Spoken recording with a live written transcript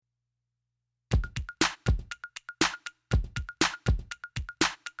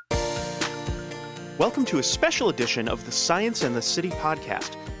Welcome to a special edition of the Science and the City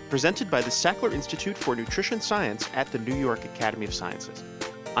podcast, presented by the Sackler Institute for Nutrition Science at the New York Academy of Sciences.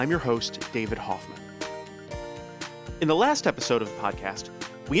 I'm your host, David Hoffman. In the last episode of the podcast,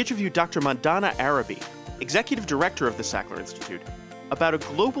 we interviewed Dr. Mandana Arabi, Executive Director of the Sackler Institute, about a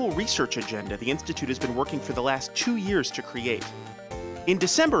global research agenda the Institute has been working for the last 2 years to create. In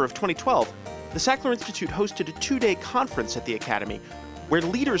December of 2012, the Sackler Institute hosted a 2-day conference at the Academy where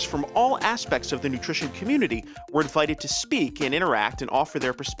leaders from all aspects of the nutrition community were invited to speak and interact and offer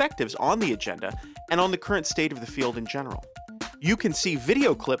their perspectives on the agenda and on the current state of the field in general. You can see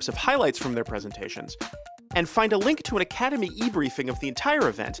video clips of highlights from their presentations and find a link to an Academy e-briefing of the entire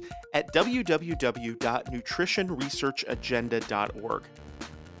event at www.nutritionresearchagenda.org.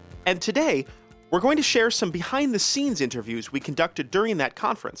 And today, we're going to share some behind-the-scenes interviews we conducted during that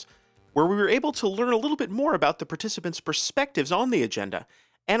conference, where we were able to learn a little bit more about the participants' perspectives on the agenda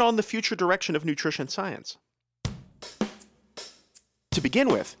and on the future direction of nutrition science. To begin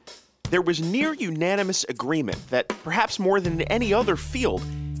with, there was near unanimous agreement that, perhaps more than in any other field,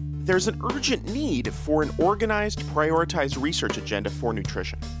 there's an urgent need for an organized, prioritized research agenda for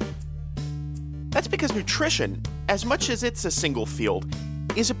nutrition. That's because nutrition, as much as it's a single field,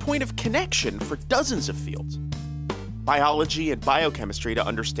 is a point of connection for dozens of fields. Biology and biochemistry to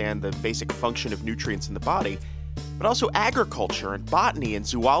understand the basic function of nutrients in the body, but also agriculture and botany and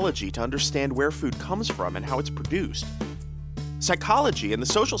zoology to understand where food comes from and how it's produced. Psychology and the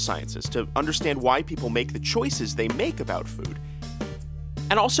social sciences to understand why people make the choices they make about food.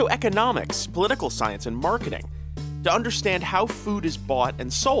 And also economics, political science, and marketing to understand how food is bought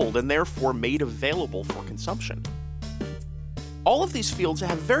and sold and therefore made available for consumption. All of these fields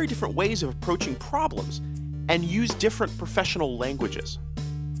have very different ways of approaching problems and use different professional languages.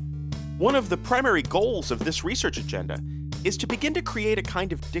 One of the primary goals of this research agenda is to begin to create a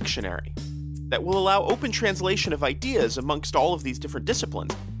kind of dictionary that will allow open translation of ideas amongst all of these different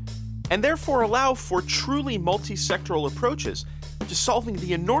disciplines, and therefore allow for truly multisectoral approaches to solving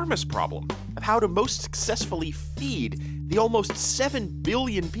the enormous problem of how to most successfully feed the almost 7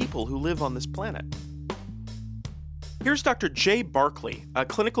 billion people who live on this planet. Here's Dr. Jay Barkley, a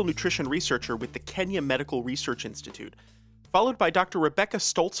clinical nutrition researcher with the Kenya Medical Research Institute, followed by Dr. Rebecca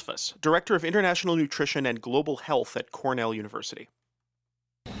Stoltzfus, Director of International Nutrition and Global Health at Cornell University.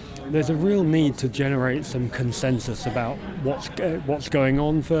 There's a real need to generate some consensus about what's going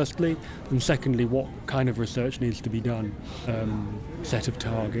on, firstly, and secondly, what kind of research needs to be done. Set of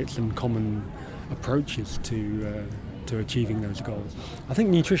targets and common approaches to achieving those goals. I think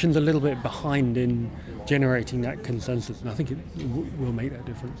nutrition's a little bit behind in generating that consensus, and I think it will make that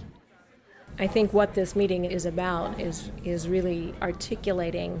difference. I think what this meeting is about is really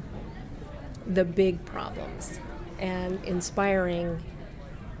articulating the big problems and inspiring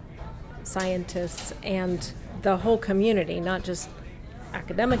scientists and the whole community, not just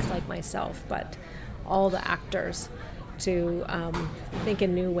academics like myself, but all the actors to think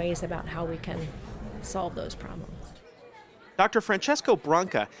in new ways about how we can solve those problems. Dr. Francesco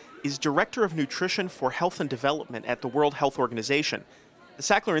Branca is Director of Nutrition for Health and Development at the World Health Organization, the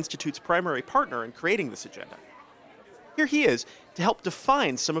Sackler Institute's primary partner in creating this agenda. Here he is to help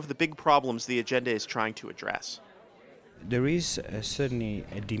define some of the big problems the agenda is trying to address. There is certainly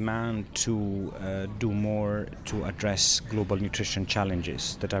a demand to do more to address global nutrition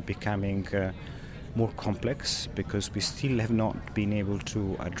challenges that are becoming more complex because we still have not been able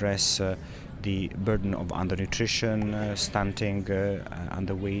to address the burden of undernutrition, stunting,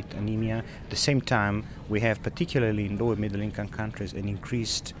 underweight, anemia. At the same time, we have, particularly in low and middle income countries, an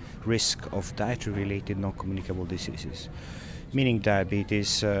increased risk of dietary-related non-communicable diseases, meaning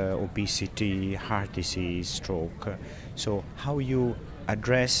diabetes, obesity, heart disease, stroke. So how you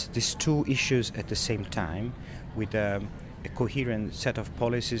address these two issues at the same time with a coherent set of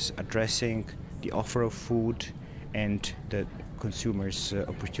policies addressing the offer of food and the consumers'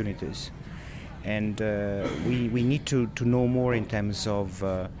 opportunities. And we need to know more in terms of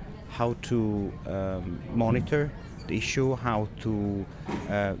how to monitor the issue, how to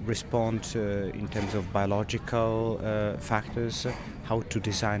respond in terms of biological factors, how to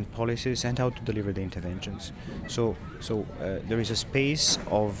design policies, and how to deliver the interventions. So there is a space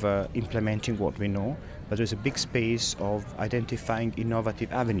of implementing what we know, but there's a big space of identifying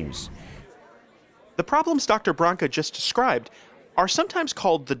innovative avenues. The problems Dr. Branca just described are sometimes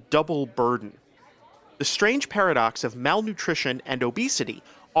called the double burden, the strange paradox of malnutrition and obesity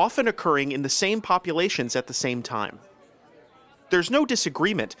often occurring in the same populations at the same time. There's no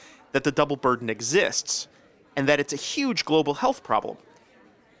disagreement that the double burden exists and that it's a huge global health problem,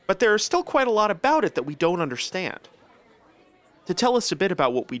 but there is still quite a lot about it that we don't understand. To tell us a bit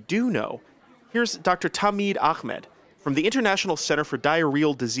about what we do know, Here's Dr. Tamid Ahmed from the International Center for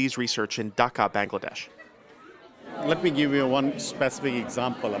Diarrheal Disease Research in Dhaka, Bangladesh. Let me give you one specific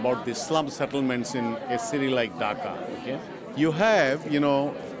example about the slum settlements in a city like Dhaka. Okay? You have,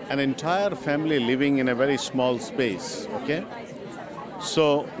 an entire family living in a very small space. Okay?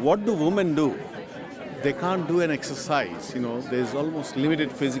 So what do women do? They can't do an exercise. There's almost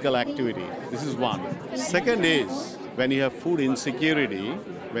limited physical activity. This is one. Second is, when you have food insecurity,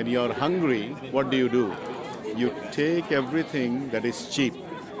 when you're hungry, what do? You take everything that is cheap.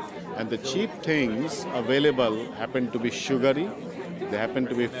 And the cheap things available happen to be sugary, they happen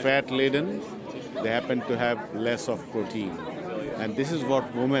to be fat-laden, they happen to have less of protein. And this is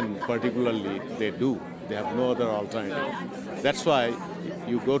what women particularly, they do. They have no other alternative. That's why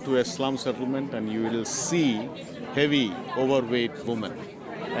you go to a slum settlement and you will see heavy, overweight women.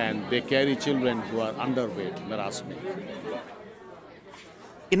 And they carry children who are underweight, marasmic.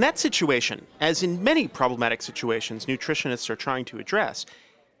 In that situation, as in many problematic situations nutritionists are trying to address,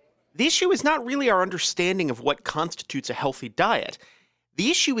 the issue is not really our understanding of what constitutes a healthy diet. The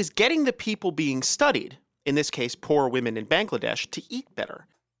issue is getting the people being studied, in this case poor women in Bangladesh, to eat better.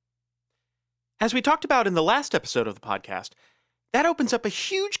 As we talked about in the last episode of the podcast, that opens up a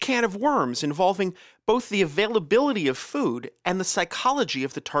huge can of worms involving both the availability of food and the psychology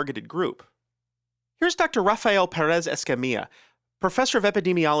of the targeted group. Here's Dr. Rafael Perez Escamilla, professor of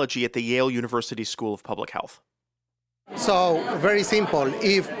epidemiology at the Yale University School of Public Health. So, very simple.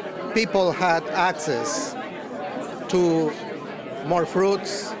 If people had access to more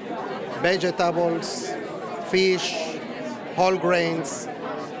fruits, vegetables, fish, whole grains,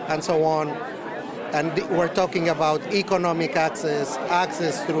 and so on, and we're talking about economic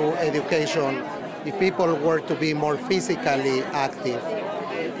access through education, if people were to be more physically active,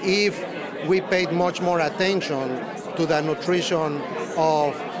 if we paid much more attention to the nutrition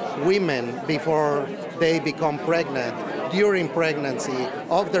of women before they become pregnant, during pregnancy,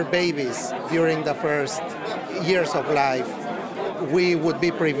 of their babies during the first years of life, we would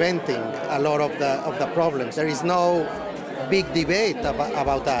be preventing a lot of the problems. There is no big debate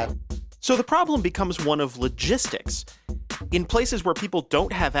about that. So the problem becomes one of logistics. In places where people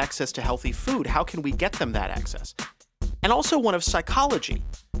don't have access to healthy food, how can we get them that access? And also one of psychology.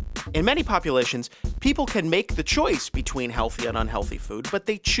 In many populations, people can make the choice between healthy and unhealthy food, but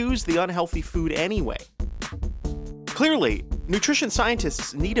they choose the unhealthy food anyway. Clearly, nutrition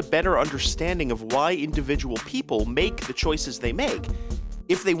scientists need a better understanding of why individual people make the choices they make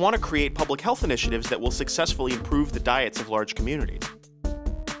if they want to create public health initiatives that will successfully improve the diets of large communities.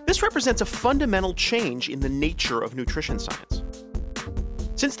 This represents a fundamental change in the nature of nutrition science.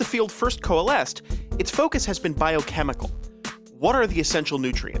 Since the field first coalesced, its focus has been biochemical. What are the essential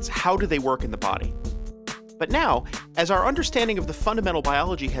nutrients? How do they work in the body? But now, as our understanding of the fundamental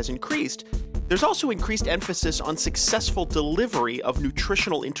biology has increased, there's also increased emphasis on successful delivery of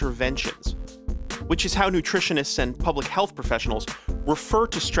nutritional interventions, which is how nutritionists and public health professionals refer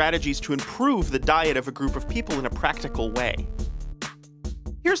to strategies to improve the diet of a group of people in a practical way.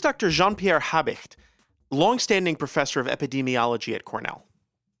 Here's Dr. Jean-Pierre Habicht, longstanding professor of epidemiology at Cornell.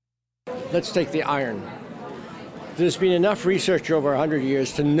 Let's take the iron. There's been enough research over 100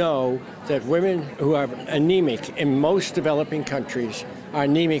 years to know that women who are anemic in most developing countries are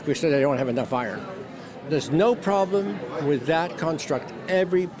anemic because they don't have enough iron. There's no problem with that construct.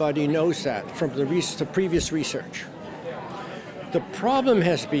 Everybody knows that from the previous research. The problem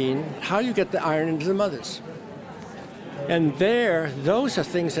has been how you get the iron into the mothers. And those are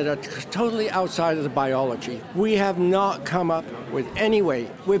things that are totally outside of the biology. We have not come up with any way.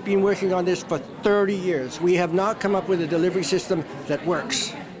 We've been working on this for 30 years. We have not come up with a delivery system that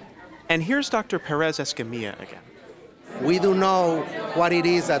works. And here's Dr. Perez Escamilla again. We do know what it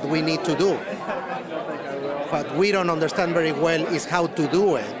is that we need to do. What we don't understand very well is how to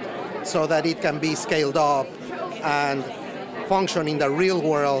do it so that it can be scaled up and function in the real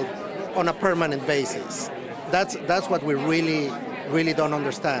world on a permanent basis. That's what we really don't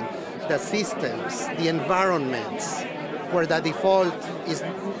understand. The systems, the environments, where the default is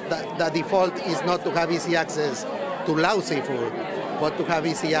not to have easy access to lousy food, but to have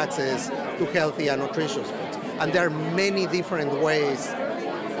easy access to healthy and nutritious food. And there are many different ways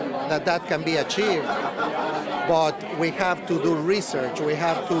that can be achieved, but we have to do research. We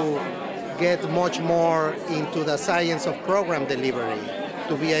have to get much more into the science of program delivery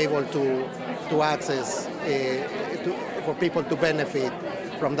to be able to access, for people to benefit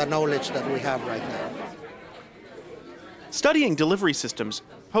from the knowledge that we have right now. Studying delivery systems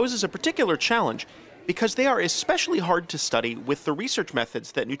poses a particular challenge because they are especially hard to study with the research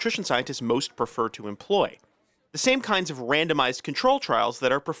methods that nutrition scientists most prefer to employ. the same kinds of randomized control trials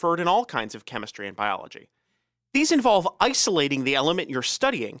that are preferred in all kinds of chemistry and biology. These involve isolating the element you're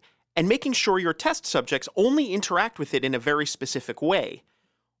studying and making sure your test subjects only interact with it in a very specific way,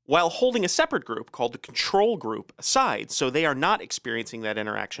 while holding a separate group, called the control group, aside so they are not experiencing that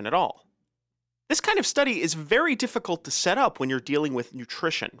interaction at all. This kind of study is very difficult to set up when you're dealing with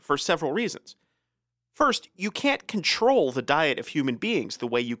nutrition for several reasons. First, you can't control the diet of human beings the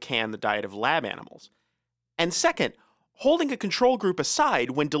way you can the diet of lab animals. And second, holding a control group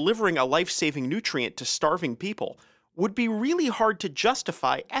aside when delivering a life-saving nutrient to starving people would be really hard to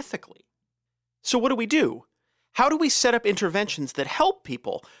justify ethically. So what do? How do we set up interventions that help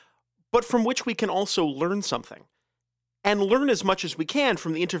people, but from which we can also learn something? And learn as much as we can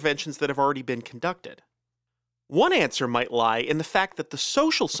from the interventions that have already been conducted. One answer might lie in the fact that the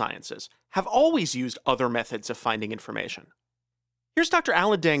social sciences have always used other methods of finding information. Here's Dr.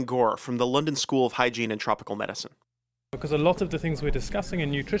 Alan Dangor from the London School of Hygiene and Tropical Medicine. Because a lot of the things we're discussing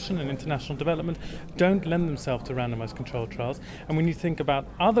in nutrition and international development don't lend themselves to randomized controlled trials. And when you think about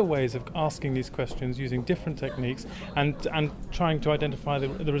other ways of asking these questions using different techniques and trying to identify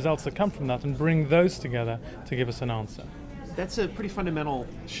the results that come from that and bring those together to give us an answer. That's a pretty fundamental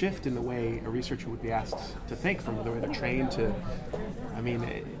shift in the way a researcher would be asked to think, from the way they're trained to...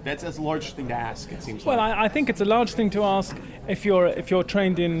 that's a large thing to ask, it seems like. Well, I think it's a large thing to ask if you're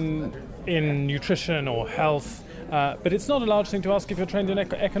trained in nutrition or health. But it's not a large thing to ask if you're trained in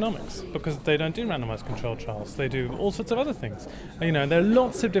economics, because they don't do randomized controlled trials. They do all sorts of other things. There are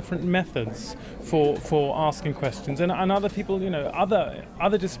lots of different methods for asking questions, and other people,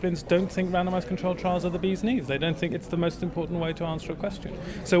 other disciplines don't think randomized controlled trials are the bee's knees. They don't think it's the most important way to answer a question.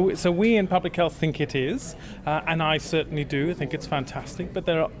 So we in public health think it is, and I certainly do. I think it's fantastic. But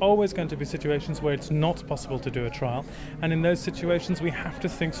there are always going to be situations where it's not possible to do a trial, and in those situations we have to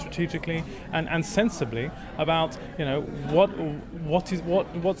think strategically and sensibly about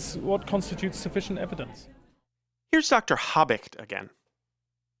what constitutes sufficient evidence. Here's Dr. Habicht again.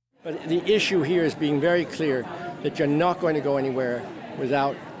 But the issue here is being very clear that you're not going to go anywhere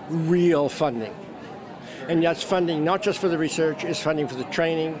without real funding. And that's funding not just for the research, it's funding for the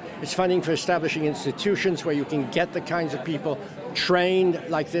training, it's funding for establishing institutions where you can get the kinds of people trained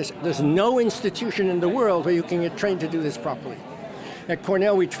like this. There's no institution in the world where you can get trained to do this properly. At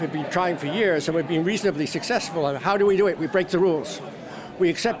Cornell, we've been trying for years, and we've been reasonably successful. How do we do it? We break the rules. We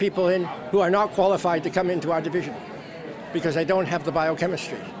accept people in who are not qualified to come into our division because they don't have the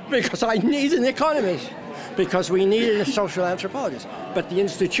biochemistry, because I need an economist, because we need a social anthropologist. But the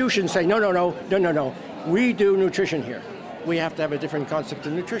institutions say, no. We do nutrition here. We have to have a different concept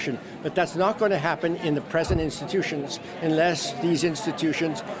of nutrition. But that's not going to happen in the present institutions unless these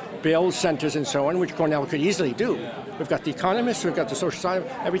institutions build centers and so on, which Cornell could easily do. We've got the economists, we've got the social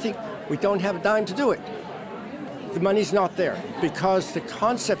science, everything. We don't have a dime to do it. The money's not there because the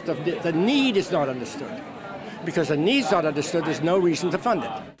concept of the need is not understood. Because the need's not understood, there's no reason to fund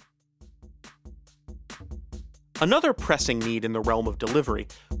it. Another pressing need in the realm of delivery,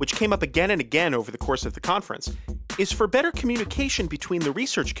 which came up again and again over the course of the conference, is for better communication between the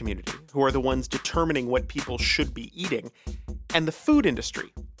research community, who are the ones determining what people should be eating, and the food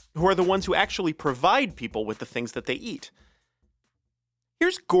industry, who are the ones who actually provide people with the things that they eat.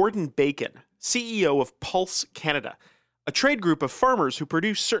 Here's Gordon Bacon, CEO of Pulse Canada, a trade group of farmers who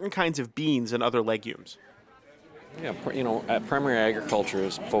produce certain kinds of beans and other legumes. Yeah, primary agriculture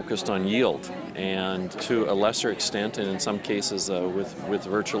is focused on yield, and to a lesser extent, and in some cases with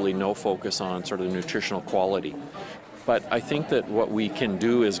virtually no focus on sort of nutritional quality. But I think that what we can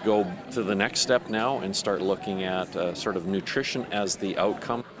do is go to the next step now and start looking at sort of nutrition as the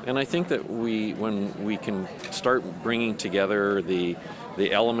outcome. And I think that when we can start bringing together the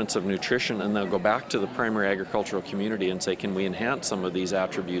elements of nutrition, and they'll go back to the primary agricultural community and say, can we enhance some of these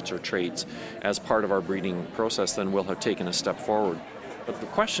attributes or traits as part of our breeding process, then we'll have taken a step forward. But the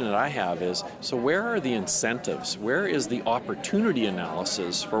question that I have is, so where are the incentives? Where is the opportunity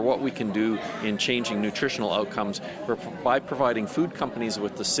analysis for what we can do in changing nutritional outcomes by providing food companies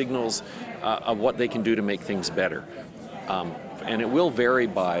with the signals of what they can do to make things better? And it will vary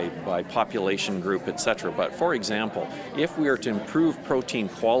by population group, etc. But for example, if we are to improve protein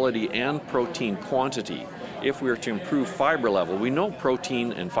quality and protein quantity, if we are to improve fiber level, we know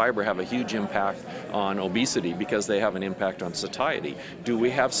protein and fiber have a huge impact on obesity because they have an impact on satiety. Do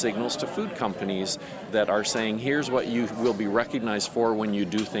we have signals to food companies that are saying, here's what you will be recognized for when you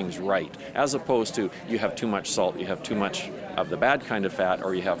do things right, as opposed to you have too much salt, you have too much of the bad kind of fat,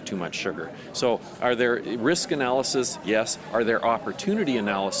 or you have too much sugar? So are there risk analysis? Yes. Are there opportunity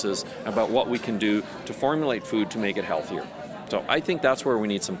analysis about what we can do to formulate food to make it healthier? So I think that's where we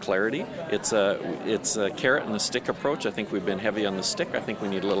need some clarity. It's a carrot and the stick approach. I think we've been heavy on the stick. I think we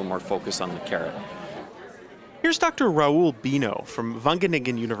need a little more focus on the carrot. Here's Dr. Raoul Bino from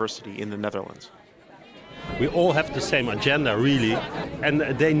Wageningen University in the Netherlands. We all have the same agenda, really, and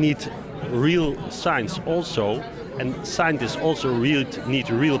they need real science also, and scientists also need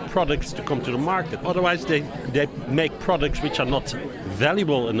real products to come to the market. Otherwise, they make products which are not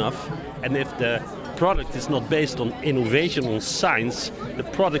valuable enough, and if the product is not based on innovation, on science, the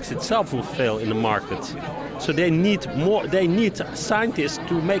product itself will fail in the market. So they need scientists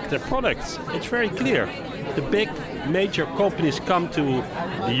to make their products. It's very clear. The big major companies come to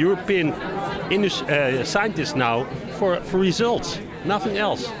the European scientists now for results, nothing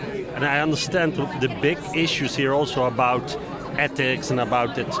else. And I understand the big issues here also about ethics and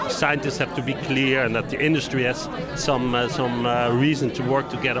about that scientists have to be clear and that the industry has some reason to work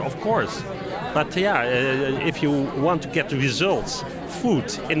together, of course. But if you want to get the results,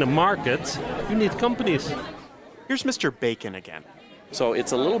 food in the market, you need companies. Here's Mr. Bacon again. So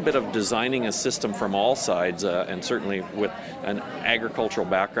it's a little bit of designing a system from all sides, and certainly with an agricultural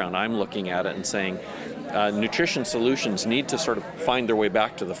background, I'm looking at it and saying nutrition solutions need to sort of find their way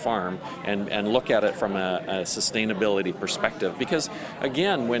back to the farm and look at it from a sustainability perspective. Because,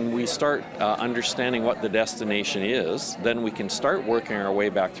 again, when we start understanding what the destination is, then we can start working our way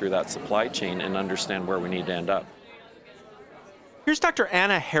back through that supply chain and understand where we need to end up. Here's Dr.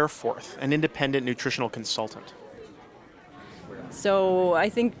 Anna Hareforth, an independent nutritional consultant. So I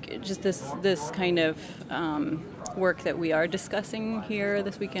think just this kind of work that we are discussing here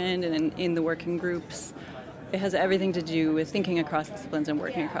this weekend and in the working groups, it has everything to do with thinking across disciplines and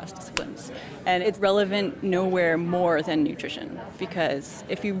working across disciplines. And it's relevant nowhere more than nutrition, because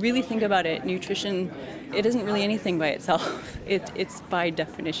if you really think about it, nutrition, it isn't really anything by itself. It's by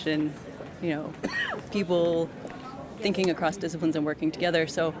definition, people thinking across disciplines and working together.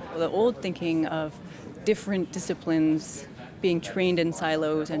 So the old thinking of different disciplines being trained in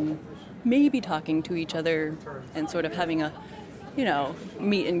silos and maybe talking to each other and sort of having a,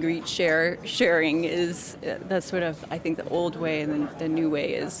 meet and greet sharing that's sort of, I think, the old way, and then the new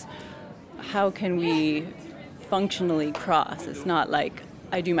way is how can we functionally cross? It's not like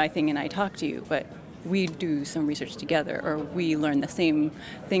I do my thing and I talk to you, but we do some research together, or we learn the same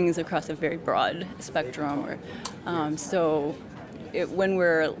things across a very broad spectrum. When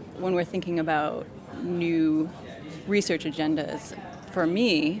we're thinking about new research agendas, for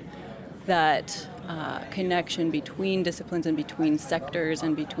me, that connection between disciplines and between sectors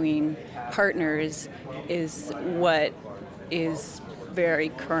and between partners is what is very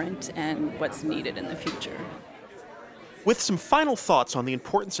current and what's needed in the future. With some final thoughts on the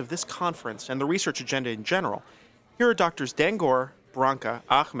importance of this conference and the research agenda in general, here are Drs. Dangor, Branca,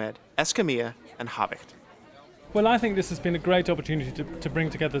 Ahmed, Escamilla, and Habicht. Well, I think this has been a great opportunity to bring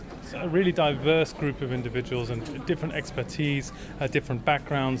together a really diverse group of individuals and different expertise, different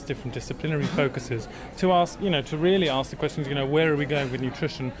backgrounds, different disciplinary focuses, to ask, to really ask the questions, where are we going with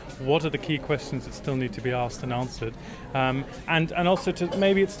nutrition? What are the key questions that still need to be asked and answered? And also to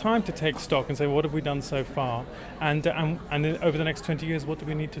maybe it's time to take stock and say, what have we done so far? And over the next 20 years, what do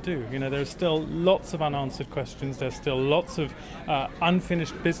we need to do? There's still lots of unanswered questions. There's still lots of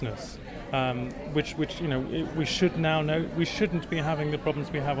unfinished business. Which we should now know. We shouldn't be having the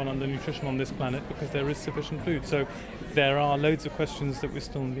problems we have on undernutrition on this planet because there is sufficient food. So there are loads of questions that we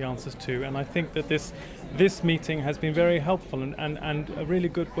still need the answers to, and I think that this meeting has been very helpful and a really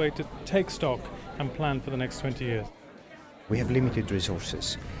good way to take stock and plan for the next 20 years. We have limited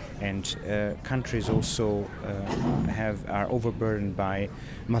resources, and countries also are overburdened by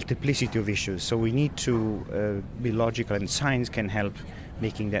multiplicity of issues. So we need to be logical, and science can help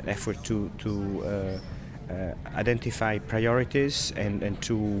making that effort to identify priorities and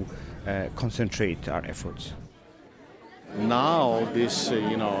to concentrate our efforts. Now this,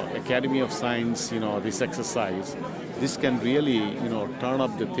 Academy of Science, this exercise, this can really, turn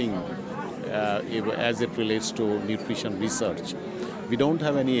up the thing as it relates to nutrition research. We don't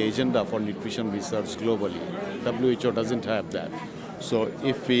have any agenda for nutrition research globally. WHO doesn't have that. So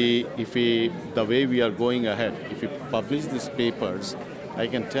if we, the way we are going ahead, if we publish these papers, I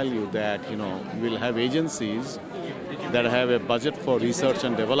can tell you that, we'll have agencies that have a budget for research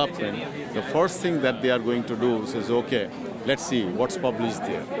and development. The first thing that they are going to do is, okay, let's see what's published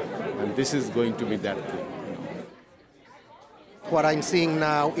there. And this is going to be that thing. What I'm seeing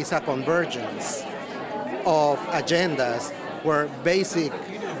now is a convergence of agendas where basic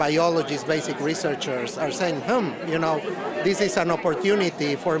biologists, basic researchers are saying, this is an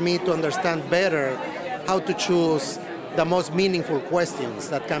opportunity for me to understand better how to choose the most meaningful questions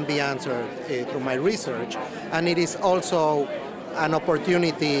that can be answered through my research. And it is also an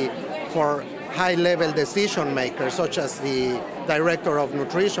opportunity for high-level decision makers, such as the director of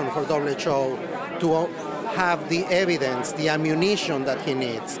nutrition for WHO, to have the evidence, the ammunition that he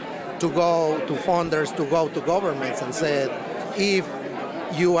needs to go to funders, to go to governments and say, if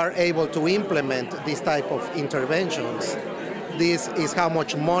you are able to implement this type of interventions, this is how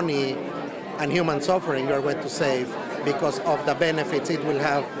much money and human suffering you're going to save because of the benefits it will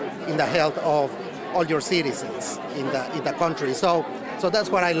have in the health of all your citizens in the country. So that's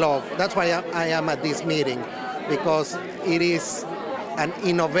what I love. That's why I am at this meeting, because it is an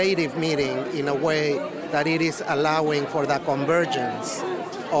innovative meeting in a way that it is allowing for the convergence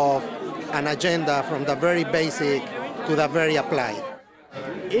of an agenda from the very basic to the very applied.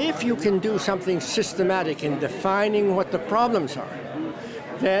 If you can do something systematic in defining what the problems are,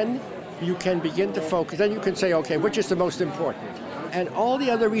 then you can begin to focus. Then you can say, okay, which is the most important? And all the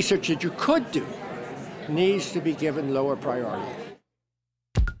other research that you could do needs to be given lower priority.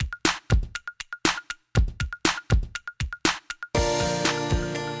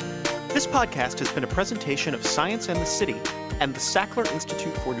 This podcast has been a presentation of Science and the City and the Sackler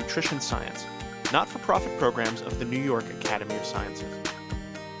Institute for Nutrition Science, not-for-profit programs of the New York Academy of Sciences.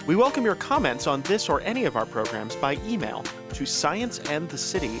 We welcome your comments on this or any of our programs by email to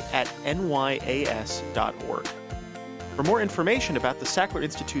scienceandthecity@nyas.org. For more information about the Sackler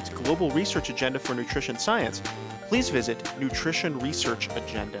Institute's Global Research Agenda for Nutrition Science, please visit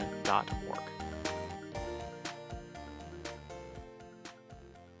nutritionresearchagenda.org.